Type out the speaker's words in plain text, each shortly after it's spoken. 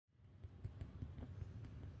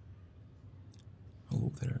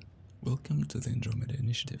there, welcome to the Andromeda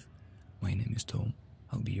Initiative. My name is Tom,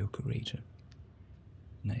 I'll be your curator.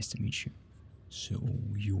 Nice to meet you. So,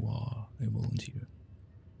 you are a volunteer.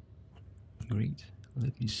 Great,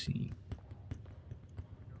 let me see.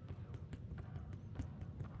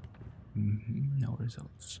 No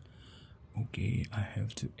results. Okay, I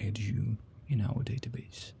have to add you in our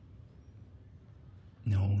database.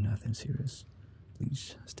 No, nothing serious.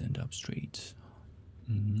 Please stand up straight.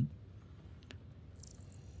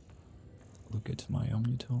 Look at my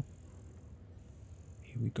omnitor.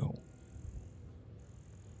 Here we go.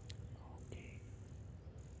 Okay.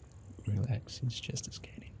 Relax, it's just a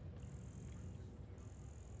scanning.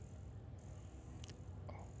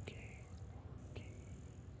 Okay.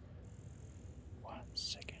 1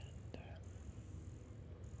 second.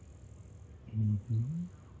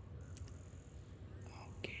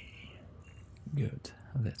 Okay. Good.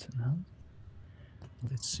 That's enough.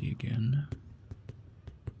 Let's see again.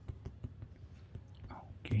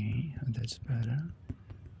 Okay, that's better.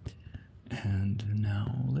 And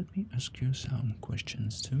now let me ask you some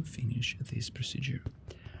questions to finish this procedure.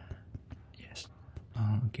 Yes.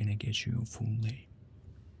 Can I get your full name?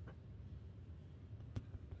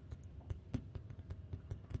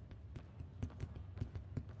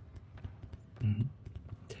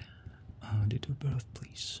 Date of birth,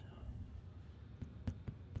 please.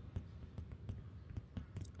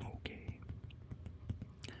 Okay.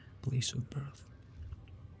 Place of birth.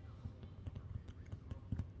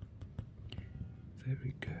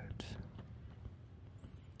 Very good.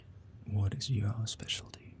 What is your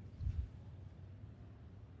specialty?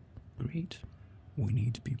 Great. We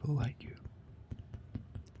need people like you.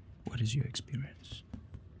 What is your experience?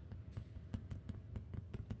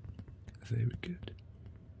 Very good.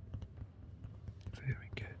 Very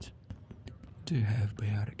good. Do you have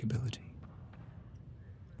biotic ability?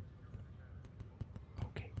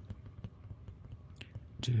 Okay.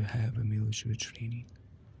 Do you have a military training?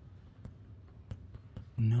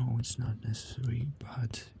 No, it's not necessary,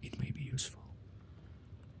 but it may be useful.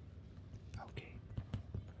 Okay.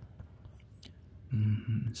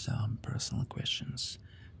 Some personal questions.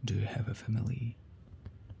 Do you have a family?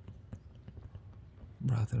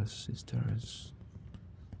 Brothers, sisters,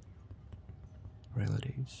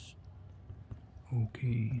 relatives?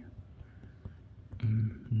 Okay.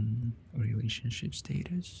 Relationship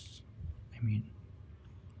status?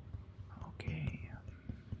 Okay.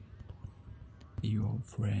 Your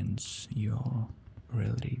friends, your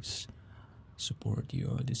relatives support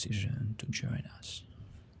your decision to join us.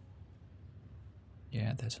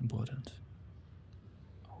 Yeah, that's important.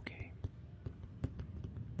 Okay.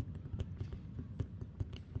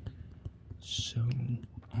 So,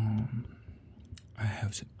 I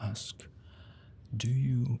have to ask, do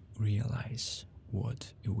you realize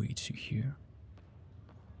what awaits you here?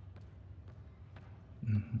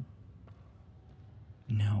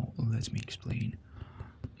 Now, let me explain.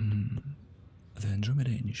 The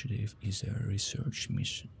Andromeda Initiative is a research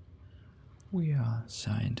mission. We are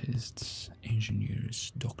scientists,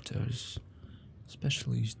 engineers, doctors,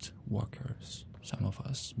 specialist workers, some of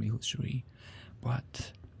us military,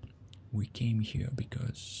 but we came here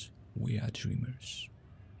because we are dreamers.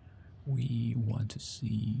 We want to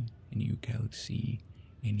see a new galaxy,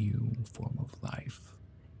 a new form of life,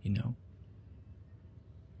 you know?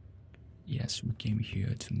 Yes, we came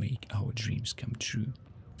here to make our dreams come true.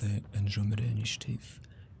 The Andromeda Initiative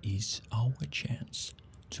is our chance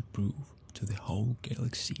to prove to the whole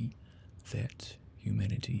galaxy that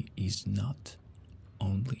humanity is not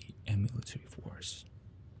only a military force.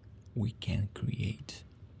 We can create.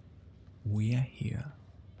 We are here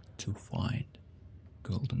to find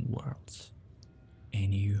golden worlds, a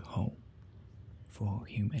new home for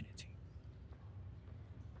humanity.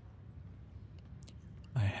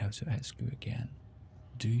 I have to ask you again,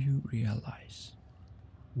 do you realize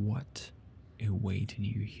what awaiting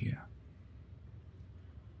you here?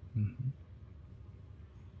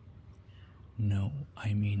 No,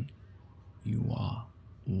 I mean, you are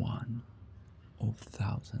one of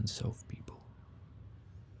thousands of people.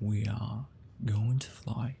 We are going to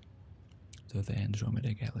fly to the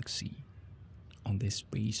Andromeda Galaxy on the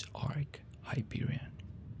space ark Hyperion.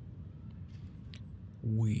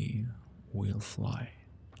 We will fly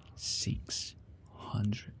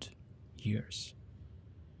 600 years.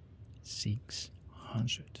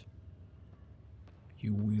 600.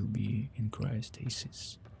 You will be in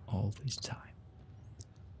cryostasis all this time.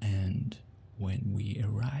 And when we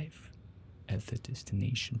arrive at the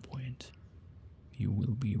destination point, you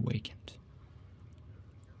will be awakened.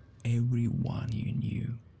 Everyone you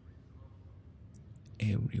knew,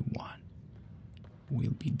 everyone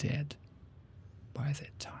will be dead. by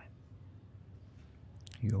that time.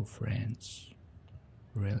 Your friends,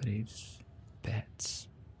 relatives, pets,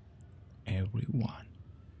 everyone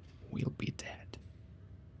will be dead.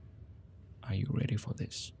 Are you ready for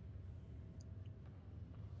this?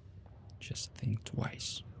 Just think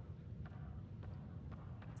twice.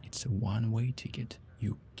 It's a one-way ticket.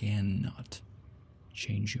 You cannot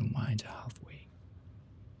change your mind halfway.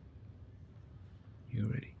 You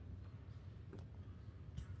ready?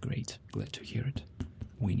 Great, glad to hear it.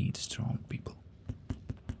 We need strong people.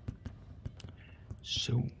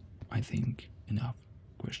 So, I think enough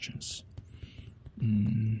questions. Let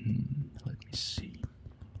me see.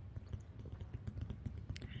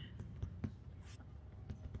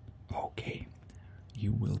 Okay,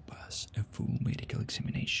 you will pass a full medical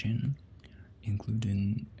examination,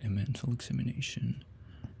 including a mental examination,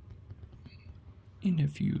 in a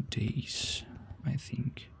few days, I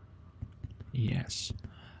think. Yes,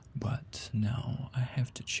 but now I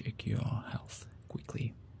have to check your health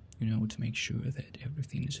quickly, to make sure that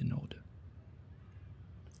everything is in order.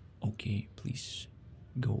 Okay, please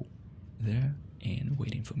go there and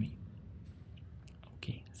waiting for me.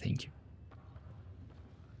 Okay, thank you.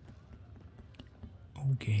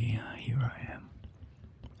 Okay, here I am.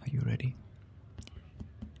 Are you ready?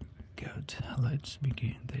 Good, let's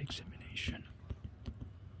begin the examination.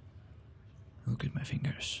 Look at my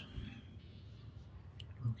fingers.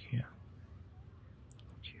 Look here.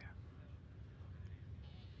 Look here.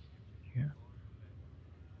 Here.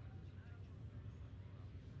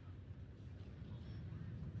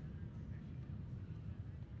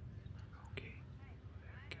 Okay,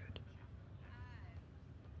 very good.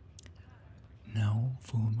 Now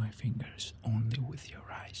follow my fingers only with your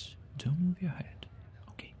eyes. Don't move your head.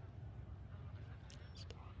 Okay.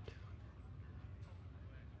 Start.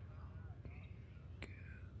 Okay, good.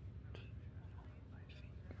 Follow my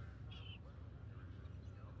fingers.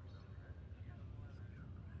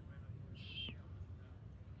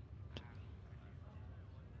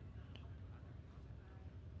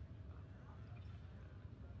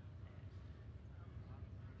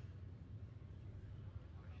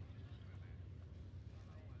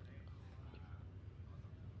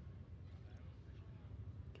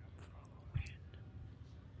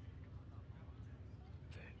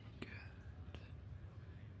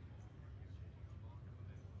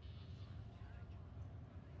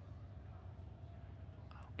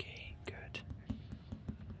 Okay, good.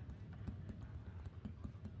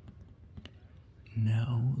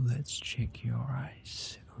 Now let's check your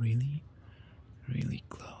eyes really, really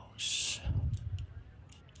close.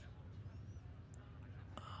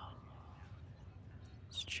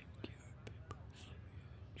 Let's check your pupils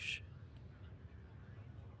reaction.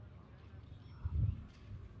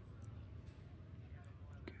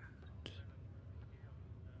 Good.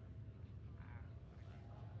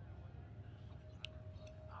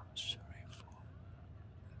 I'm sorry for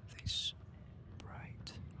this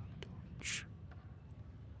bright torch.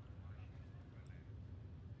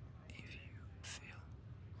 If you feel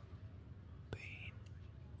pain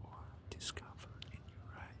or discomfort in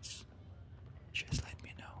your eyes, just let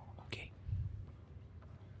me know, okay?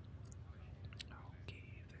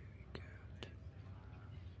 Okay, very good.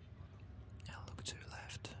 Now look to your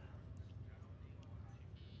left.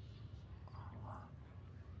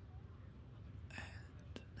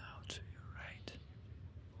 And now to your right.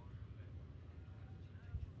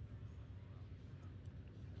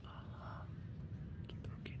 Keep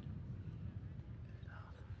looking. Now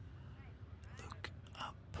look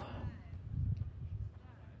up.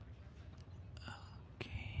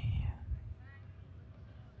 Okay.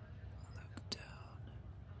 Look down.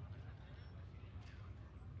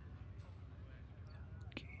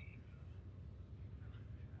 Okay.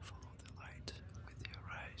 Follow the light with your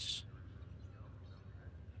eyes.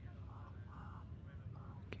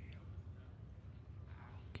 Okay.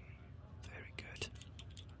 Okay. Very good.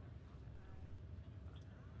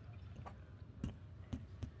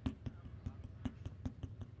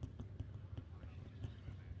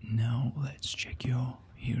 Now let's check your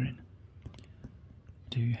hearing.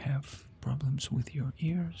 Do you have problems with your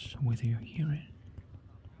ears, with your hearing?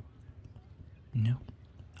 No?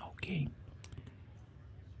 Okay.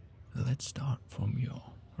 Let's start from your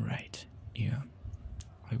right ear.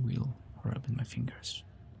 I will rub my fingers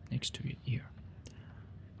next to your ear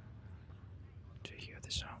to hear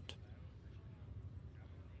the sound.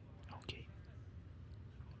 Okay.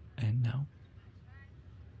 And now?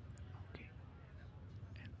 Okay.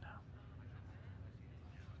 And now?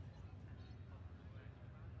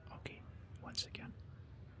 Okay. Once again.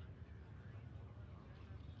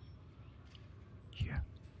 Here.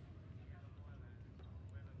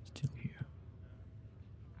 Still here.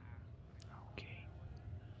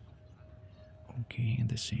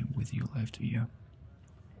 same with your left ear.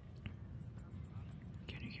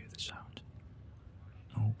 Can you hear the sound?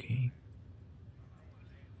 Okay.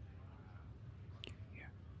 Here.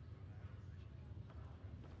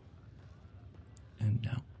 And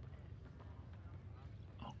now.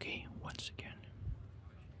 Okay, once again.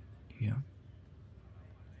 Here.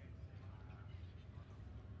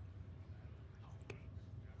 Okay.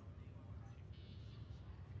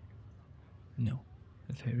 No,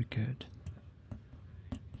 very good.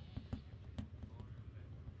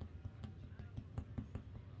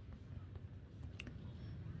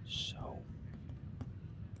 So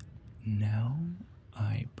now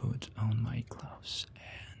I put on my gloves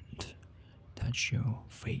and touch your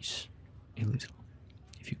face a little,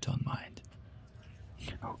 if you don't mind.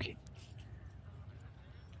 Okay.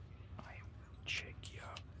 I will check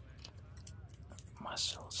your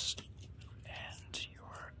muscles and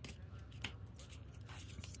your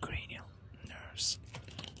cranial nerves.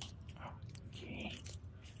 Okay.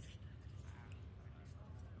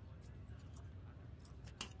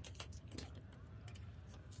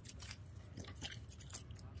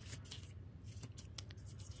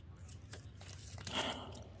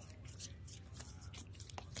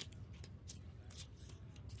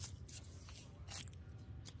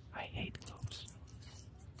 I hate gloves.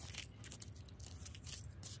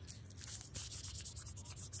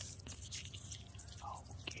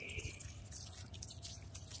 Okay.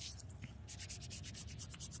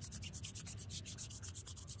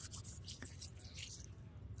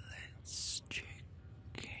 Let's check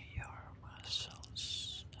your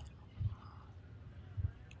muscles.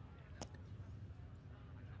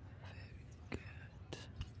 Very good.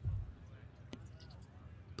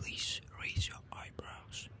 Please raise your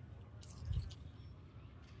eyebrows.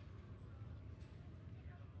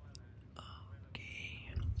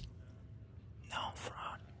 Okay. Now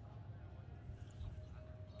frown.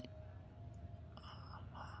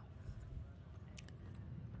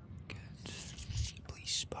 Good.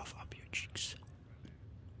 Please puff up your cheeks.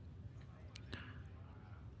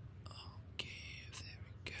 Okay,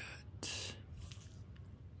 very good.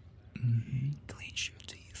 Clench your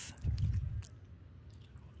teeth.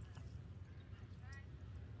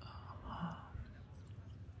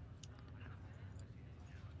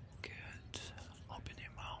 Good. Open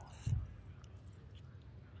your mouth.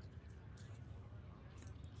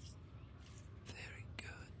 Very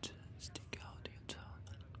good. Stick out your tongue.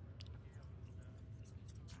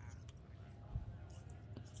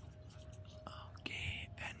 Okay,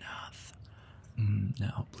 enough.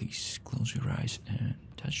 Now please close your eyes and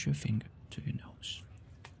touch your finger to your nose.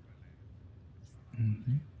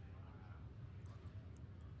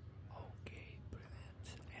 Okay, brilliant.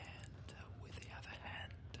 And with the other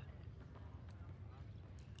hand.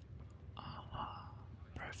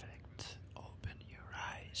 Perfect. Open your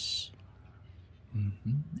eyes.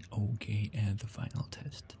 Okay, and the final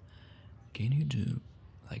test. Can you do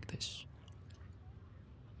like this?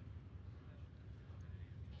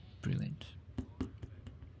 Brilliant.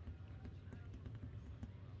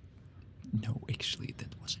 No, actually,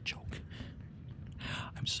 that was a joke.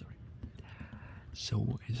 I'm sorry.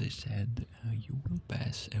 So, as I said, you will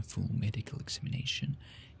pass a full medical examination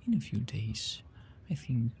in a few days. I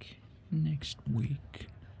think next week.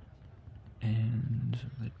 And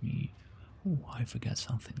let me. Oh, I forgot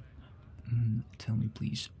something. Tell me,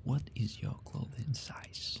 please, what is your clothing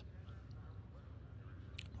size?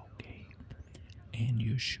 Okay. And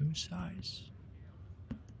your shoe size?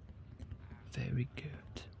 Very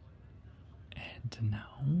good. And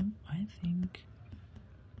now I think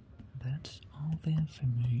that's all the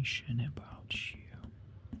information about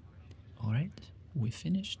you. Alright, we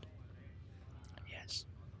finished? Yes.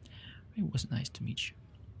 It was nice to meet you.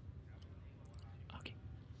 Okay,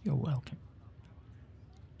 you're welcome.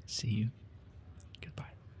 See you.